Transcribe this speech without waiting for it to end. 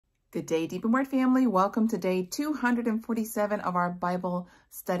Good day, Deep in Word family. Welcome to day 247 of our Bible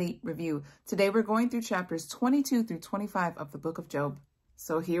study review. Today we're going through chapters 22 through 25 of the book of Job.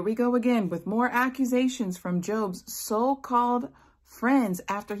 So here we go again with more accusations from Job's so-called friends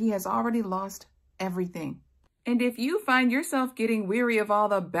after he has already lost everything. And if you find yourself getting weary of all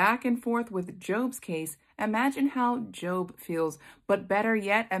the back and forth with Job's case, imagine how Job feels. But better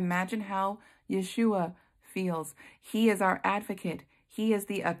yet, imagine how Yeshua feels. He is our advocate. He is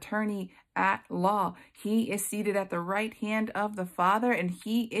the attorney at law. He is seated at the right hand of the Father, and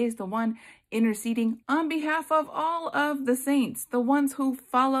he is the one interceding on behalf of all of the saints, the ones who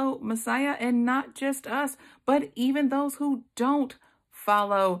follow Messiah, and not just us, but even those who don't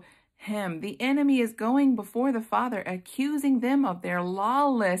follow him. The enemy is going before the Father, accusing them of their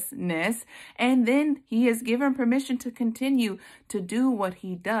lawlessness, and then he is given permission to continue to do what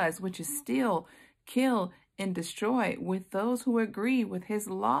he does, which is steal, kill, and destroy with those who agree with his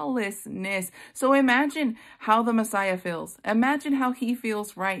lawlessness. So imagine how the Messiah feels. Imagine how he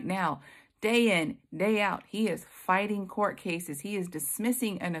feels right now. Day in, day out, he is fighting court cases. He is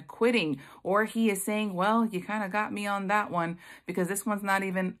dismissing and acquitting, or he is saying, well, you kind of got me on that one because this one's not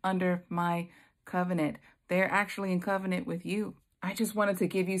even under my covenant. They're actually in covenant with you. I just wanted to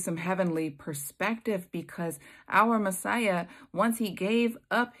give you some heavenly perspective because our Messiah, once he gave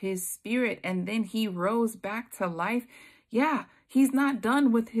up his spirit and then he rose back to life, yeah, he's not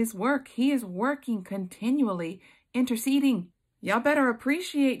done with his work. He is working continually, interceding. Y'all better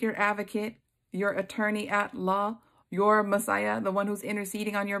appreciate your advocate, your attorney at law, your Messiah, the one who's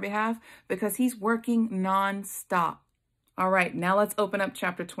interceding on your behalf, because he's working nonstop. All right, now let's open up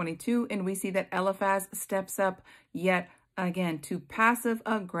chapter 22, and we see that Eliphaz steps up yet again to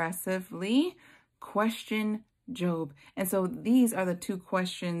passive-aggressively question Job. And so these are the two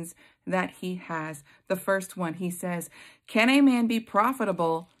questions that he has. The first one, he says, can a man be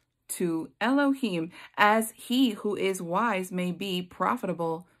profitable to Elohim as he who is wise may be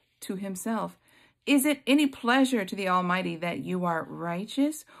profitable to himself? Is it any pleasure to the Almighty that you are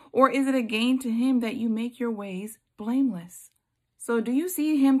righteous, or is it a gain to him that you make your ways blameless? So do you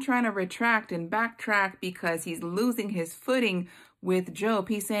see him trying to retract and backtrack because he's losing his footing with Job?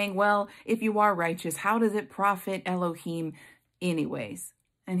 He's saying, well, if you are righteous, how does it profit Elohim anyways?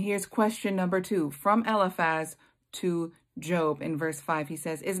 And here's question number 2 from Eliphaz to Job. In verse 5, he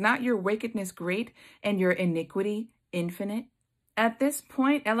says, is not your wickedness great and your iniquity infinite? At this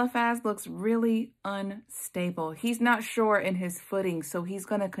point, Eliphaz looks really unstable. He's not sure in his footing, so he's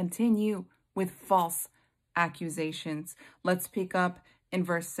going to continue with false accusations. Let's pick up in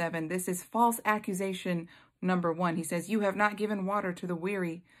verse 7. This is false accusation number 1. He says, you have not given water to the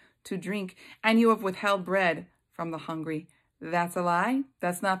weary to drink, and you have withheld bread from the hungry. That's a lie.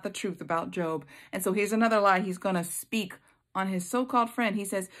 That's not the truth about Job. And so here's another lie he's going to speak on his so-called friend. He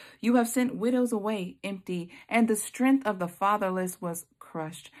says, you have sent widows away empty, and the strength of the fatherless was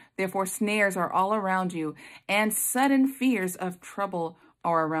crushed. Therefore snares are all around you, and sudden fears of trouble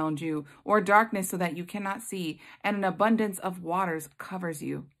are around you, or darkness so that you cannot see, and an abundance of waters covers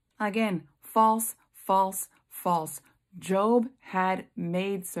you. Again, false, false, false. Job had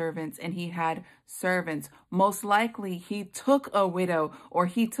maidservants and he had servants. Most likely he took a widow or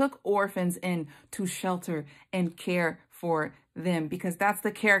he took orphans in to shelter and care for them, because that's the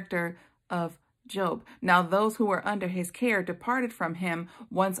character of Job. Now, those who were under his care departed from him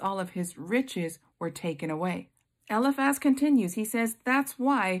once all of his riches were taken away. Eliphaz continues. He says, that's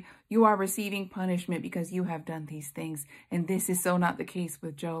why you are receiving punishment, because you have done these things. And this is so not the case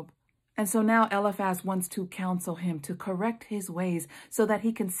with Job. And so now Eliphaz wants to counsel him to correct his ways so that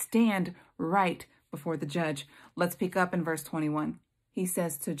he can stand right before the judge. Let's pick up in verse 21. He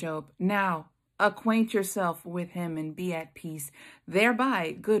says to Job, now acquaint yourself with him and be at peace.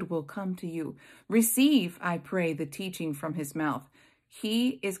 Thereby good will come to you. Receive, I pray, the teaching from his mouth.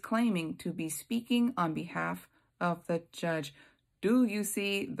 He is claiming to be speaking on behalf of the judge. Do you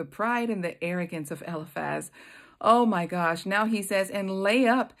see the pride and the arrogance of Eliphaz? Oh my gosh. Now he says, and lay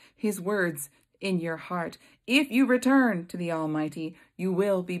up his words in your heart. If you return to the Almighty, you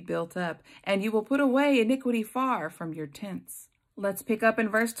will be built up, and you will put away iniquity far from your tents. Let's pick up in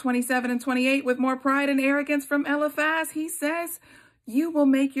verse 27 and 28 with more pride and arrogance from Eliphaz. He says, you will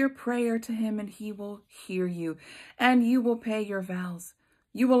make your prayer to him, and he will hear you, and you will pay your vows.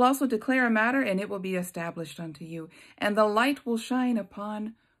 You will also declare a matter, and it will be established unto you, and the light will shine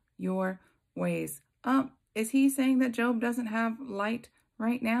upon your ways. Is he saying that Job doesn't have light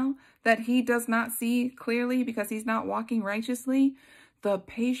right now? That he does not see clearly because he's not walking righteously? The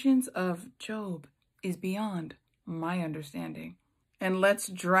patience of Job is beyond my understanding. And let's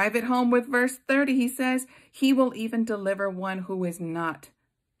drive it home with verse 30. He says, he will even deliver one who is not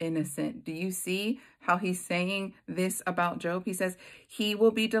innocent. Do you see how he's saying this about Job? He says, he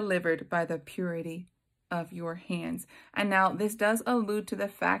will be delivered by the purity of your hands. And now this does allude to the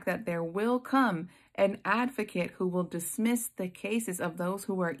fact that there will come an advocate who will dismiss the cases of those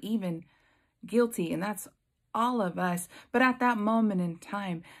who are even guilty. And that's all of us. But at that moment in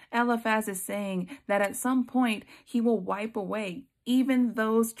time, Eliphaz is saying that at some point he will wipe away even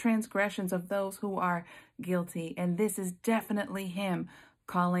those transgressions of those who are guilty. And this is definitely him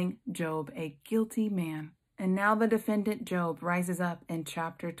calling Job a guilty man. And now the defendant Job rises up in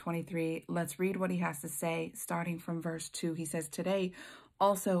chapter 23. Let's read what he has to say, starting from verse 2. He says, "Today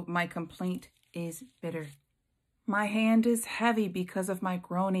also my complaint is bitter. My hand is heavy because of my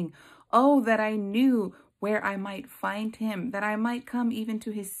groaning. Oh, that I knew where I might find him, that I might come even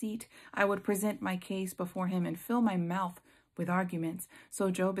to his seat. I would present my case before him and fill my mouth with arguments." So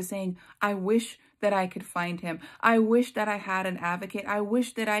Job is saying, I wish that I could find him. I wish that I had an advocate. I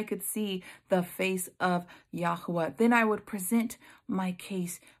wish that I could see the face of Yahweh. Then I would present my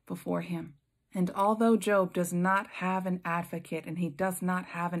case before him. And although Job does not have an advocate and he does not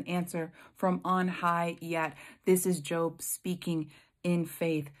have an answer from on high yet, this is Job speaking in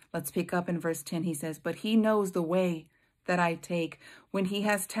faith. Let's pick up in verse 10. He says, "But he knows the way that I take. When he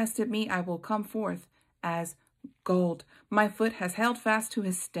has tested me, I will come forth as gold. My foot has held fast to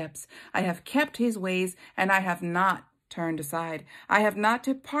his steps. I have kept his ways, and I have not turned aside. I have not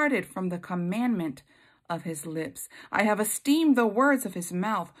departed from the commandment of his lips. I have esteemed the words of his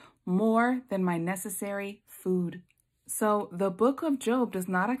mouth more than my necessary food." So the book of Job does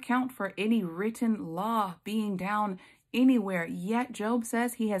not account for any written law being down anywhere, yet Job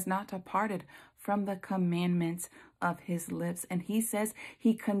says he has not departed from the commandments of his lips. And he says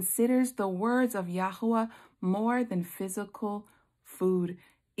he considers the words of Yahweh more than physical food.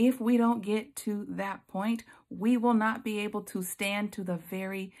 If we don't get to that point, we will not be able to stand to the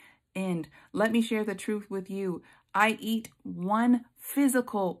very end. Let me share the truth with you. I eat one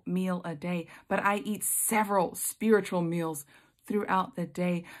physical meal a day, but I eat several spiritual meals throughout the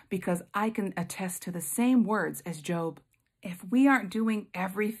day because I can attest to the same words as Job. If we aren't doing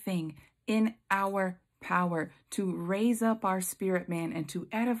everything in our power to raise up our spirit man and to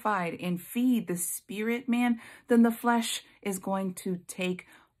edify and feed the spirit man, then the flesh is going to take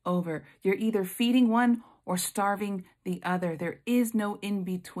over. You're either feeding one or starving the other. There is no in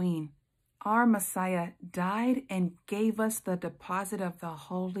between. Our Messiah died and gave us the deposit of the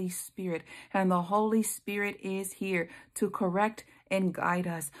Holy Spirit, and the Holy Spirit is here to correct and guide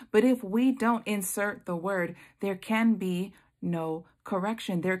us. But if we don't insert the word, there can be no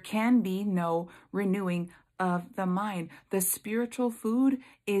correction. There can be no renewing of the mind. The spiritual food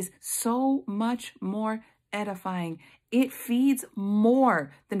is so much more edifying. It feeds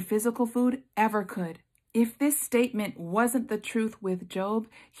more than physical food ever could. If this statement wasn't the truth with Job,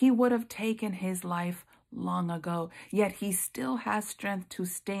 he would have taken his life long ago. Yet he still has strength to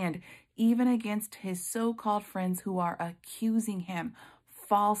stand, even against his so-called friends who are accusing him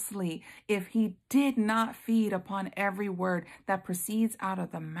falsely. If he did not feed upon every word that proceeds out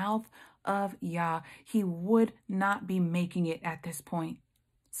of the mouth of Yah, he would not be making it at this point.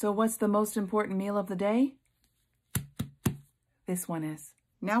 So what's the most important meal of the day? This one is.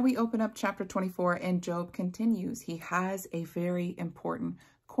 Now we open up chapter 24 and Job continues. He has a very important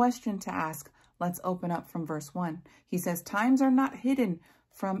question to ask. Let's open up from verse 1. He says, "Times are not hidden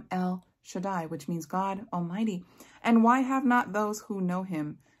from El Shaddai," which means God Almighty. "And why have not those who know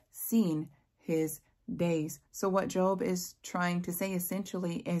him seen his days?" So what Job is trying to say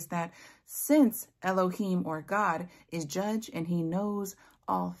essentially is that since Elohim or God is judge and he knows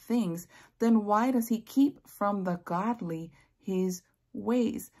all things, then why does he keep from the godly his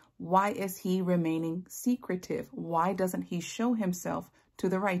ways? Why is he remaining secretive? Why doesn't he show himself to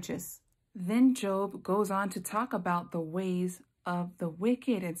the righteous? Then Job goes on to talk about the ways of the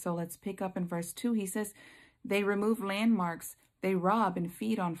wicked. And so let's pick up in verse 2. He says, "They remove landmarks. They rob and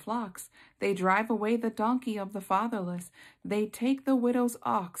feed on flocks. They drive away the donkey of the fatherless. They take the widow's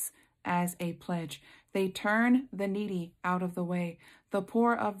ox as a pledge. They turn the needy out of the way. The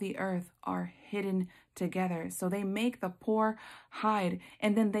poor of the earth are hidden together." So they make the poor hide,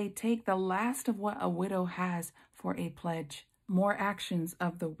 and then they take the last of what a widow has for a pledge. More actions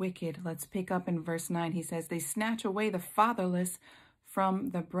of the wicked. Let's pick up in verse 9. He says, "They snatch away the fatherless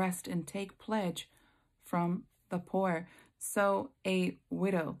from the breast and take pledge from the poor." So a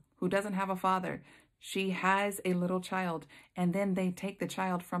widow who doesn't have a father, she has a little child, and then they take the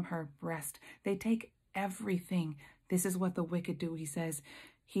child from her breast. They take everything. This is what the wicked do, he says.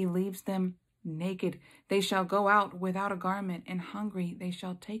 He leaves them naked. They shall go out without a garment, and hungry they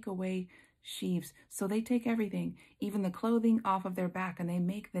shall take away sheaves. So they take everything, even the clothing off of their back, and they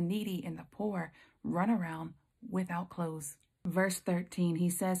make the needy and the poor run around without clothes. Verse 13, he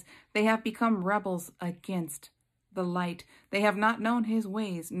says, they have become rebels against the light. They have not known his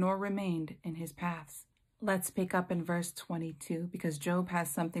ways, nor remained in his paths. Let's pick up in verse 22, because Job has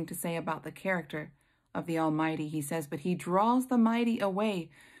something to say about the character of the Almighty. He says, but he draws the mighty away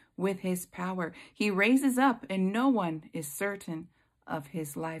with his power. He raises up, and no one is certain of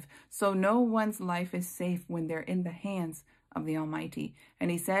his life. So no one's life is safe when they're in the hands of the Almighty.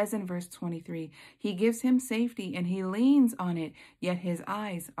 And he says in verse 23, he gives him safety, and he leans on it, yet his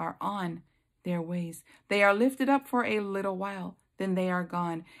eyes are on their ways. They are lifted up for a little while, then they are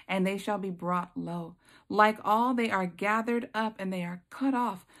gone, and they shall be brought low. Like all, they are gathered up, and they are cut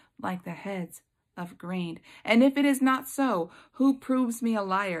off like the heads of grain. And if it is not so, who proves me a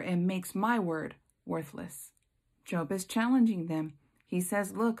liar and makes my word worthless? Job is challenging them. He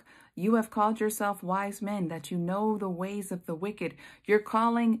says, look, you have called yourself wise men, that you know the ways of the wicked. You're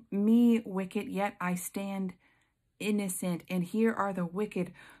calling me wicked, yet I stand innocent. And here are the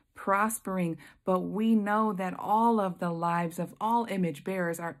wicked prospering, but we know that all of the lives of all image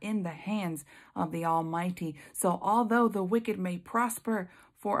bearers are in the hands of the Almighty. So although the wicked may prosper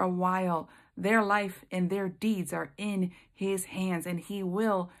for a while, their life and their deeds are in his hands, and he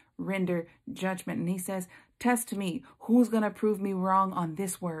will render judgment. And he says, test me. Who's going to prove me wrong on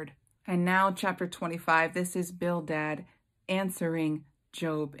this word? And now chapter 25, this is Bildad answering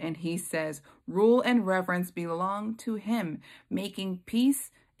Job. And he says, rule and reverence belong to him, making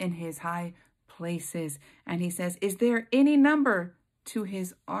peace in his high places. And he says, is there any number to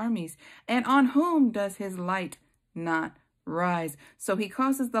his armies? And on whom does his light not rise? So he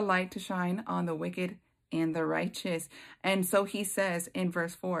causes the light to shine on the wicked and the righteous. And so he says in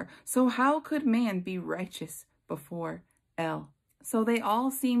verse 4, so how could man be righteous before El? So they all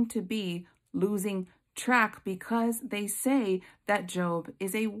seem to be losing track, because they say that Job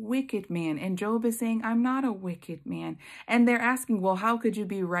is a wicked man, and Job is saying, I'm not a wicked man. And they're asking, well, how could you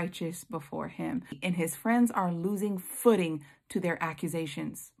be righteous before him? And his friends are losing footing to their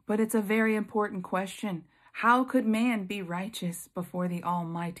accusations. But it's a very important question. How could man be righteous before the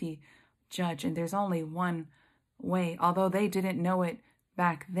Almighty Judge? And there's only one way. Although they didn't know it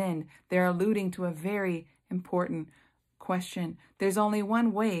back then, they're alluding to a very important question. There's only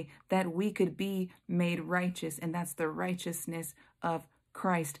one way that we could be made righteous, and that's the righteousness of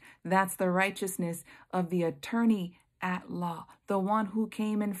Christ. That's the righteousness of the attorney at law, the one who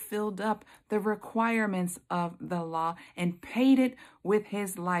came and filled up the requirements of the law and paid it with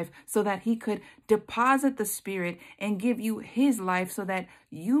his life, so that he could deposit the Spirit and give you his life, so that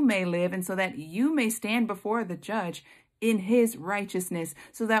you may live and so that you may stand before the judge in his righteousness,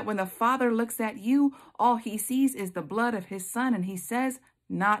 so that when the Father looks at you, all he sees is the blood of his Son, and he says,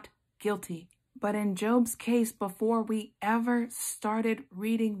 not guilty. But in Job's case, before we ever started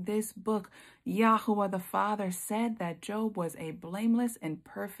reading this book, Yahuwah the Father said that Job was a blameless and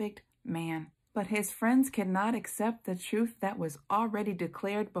perfect man. But his friends cannot accept the truth that was already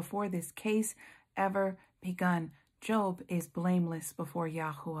declared before this case ever begun. Job is blameless before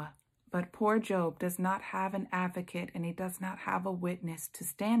Yahuwah. But poor Job does not have an advocate, and he does not have a witness to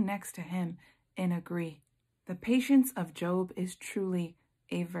stand next to him and agree. The patience of Job is truly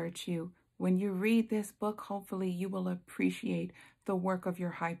a virtue. When you read this book, hopefully you will appreciate the work of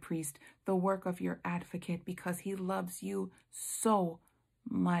your high priest, the work of your advocate, because he loves you so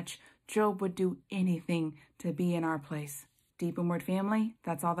much. Job would do anything to be in our place. Deep Inward family,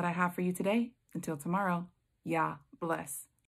 that's all that I have for you today. Until tomorrow, Yah bless.